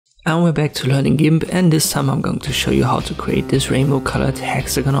And we're back to learning Gimp, and this time I'm going to show you how to create this rainbow colored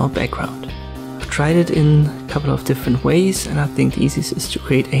hexagonal background. I've tried it in a couple of different ways, and I think the easiest is to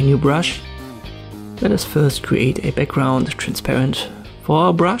create a new brush. Let us first create a background transparent for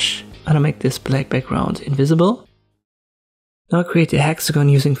our brush, and I'll make this black background invisible. Now create a hexagon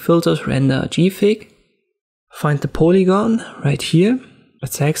using filters, render, gfig. Find the polygon right here.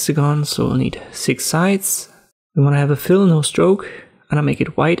 It's a hexagon, so we'll need 6 sides. We want to have a fill, no stroke. And I'll make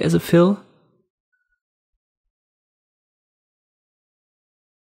it white as a fill.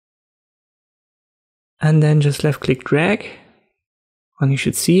 And then just left click drag. And you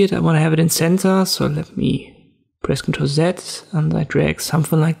should see it. I want to have it in center, so let me press Ctrl Z and I drag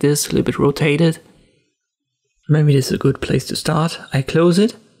something like this, a little bit rotated. Maybe this is a good place to start. I close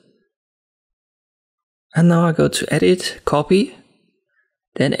it. And now I go to edit, copy,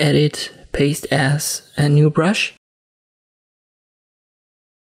 then edit, paste as a new brush.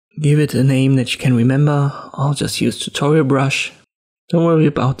 Give it a name that you can remember. I'll just use tutorial brush. Don't worry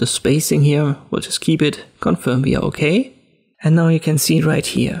about the spacing here. We'll just keep it. Confirm we are okay. And now you can see it right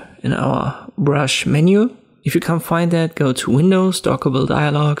here in our brush menu. If you can't find that, go to Windows, Dockable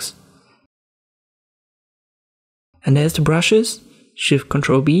Dialogues. And there's the brushes. Shift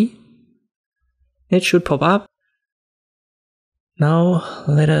Ctrl B. It should pop up. Now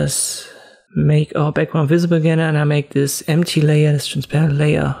let us make our background visible again, and I make this empty layer, this transparent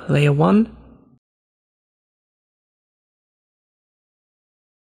layer, layer 1.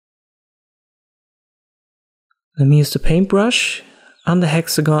 Let me use the paintbrush on the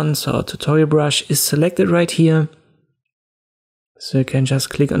hexagon, so our tutorial brush is selected right here. So you can just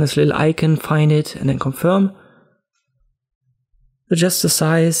click on this little icon, find it, and then confirm. Adjust the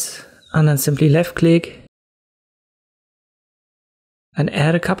size, and then simply left click and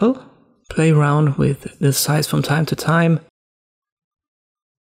add a couple. Play around with the size from time to time.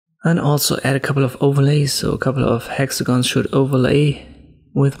 And also add a couple of overlays, so a couple of hexagons should overlay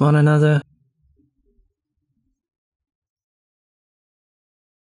with one another.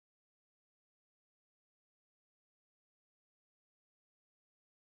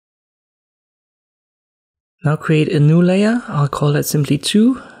 Now create a new layer. I'll call that simply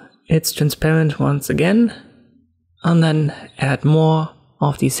 2. It's transparent once again. And then add more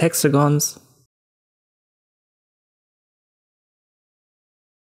of these hexagons.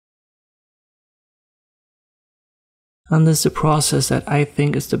 And this is the process that I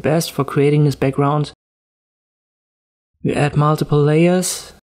think is the best for creating this background. You add multiple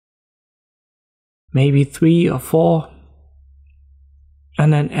layers, maybe 3 or 4,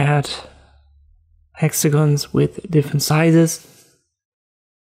 and then add hexagons with different sizes.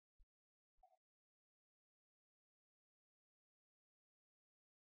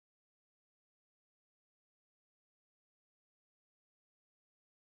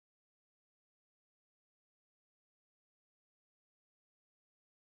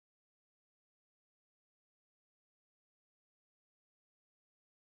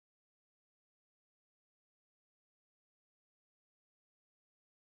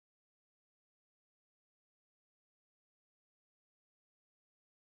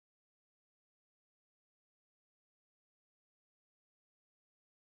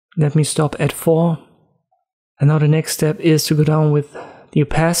 Let me stop at 4. And now the next step is to go down with the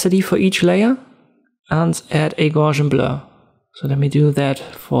opacity for each layer and add a Gaussian blur. So let me do that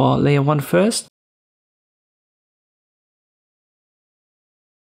for layer 1 first.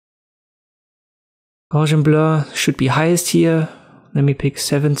 Gaussian blur should be highest here. Let me pick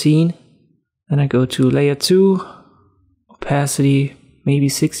 17. Then I go to layer 2. Opacity maybe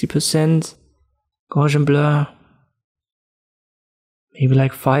 60%. Gaussian blur maybe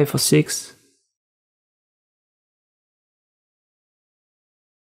like 5 or 6.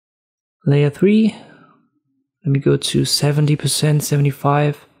 Layer 3. Let me go to 70%,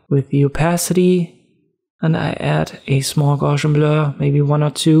 75 with the opacity. And I add a small Gaussian blur, maybe 1 or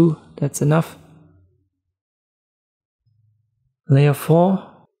 2. That's enough. Layer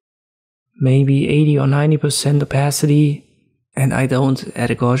 4. Maybe 80 or 90% opacity. And I don't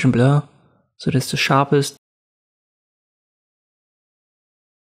add a Gaussian blur. So that's the sharpest.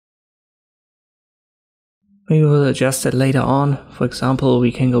 Maybe we'll adjust that later on. For example,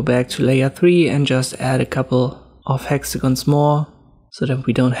 we can go back to layer 3 and just add a couple of hexagons more, so that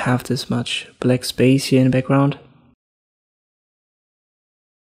we don't have this much black space here in the background.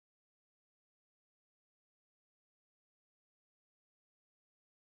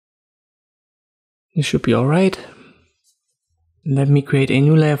 This should be alright. Let me create a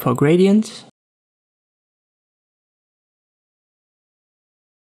new layer for gradient.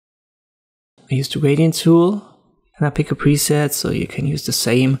 I use the gradient tool and I pick a preset, so you can use the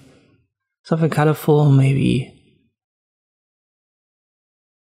same something colorful, maybe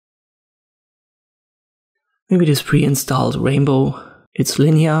this pre-installed rainbow. It's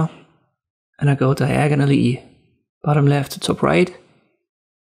linear, and I go diagonally bottom left to top right.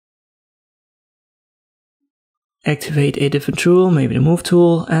 Activate a different tool, maybe the move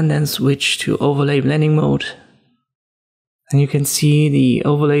tool, and then switch to overlay blending mode. And you can see the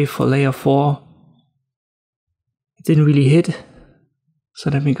overlay for layer 4. It didn't really hit. So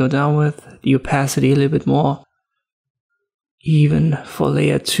let me go down with the opacity a little bit more. Even for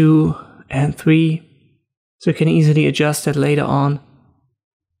layer 2 and 3. So you can easily adjust that later on.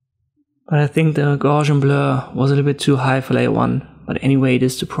 But I think the Gaussian blur was a little bit too high for layer 1. But anyway, it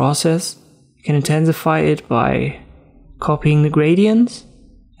is the process. You can intensify it by copying the gradients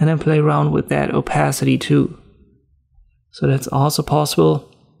and then play around with that opacity too. So that's also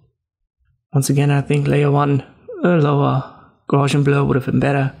possible. Once again, I think layer 1, a lower Gaussian blur would have been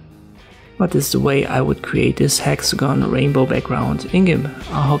better. But this is the way I would create this hexagon rainbow background in Gimp.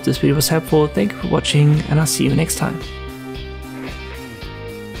 I hope this video was helpful. Thank you for watching, and I'll see you next time.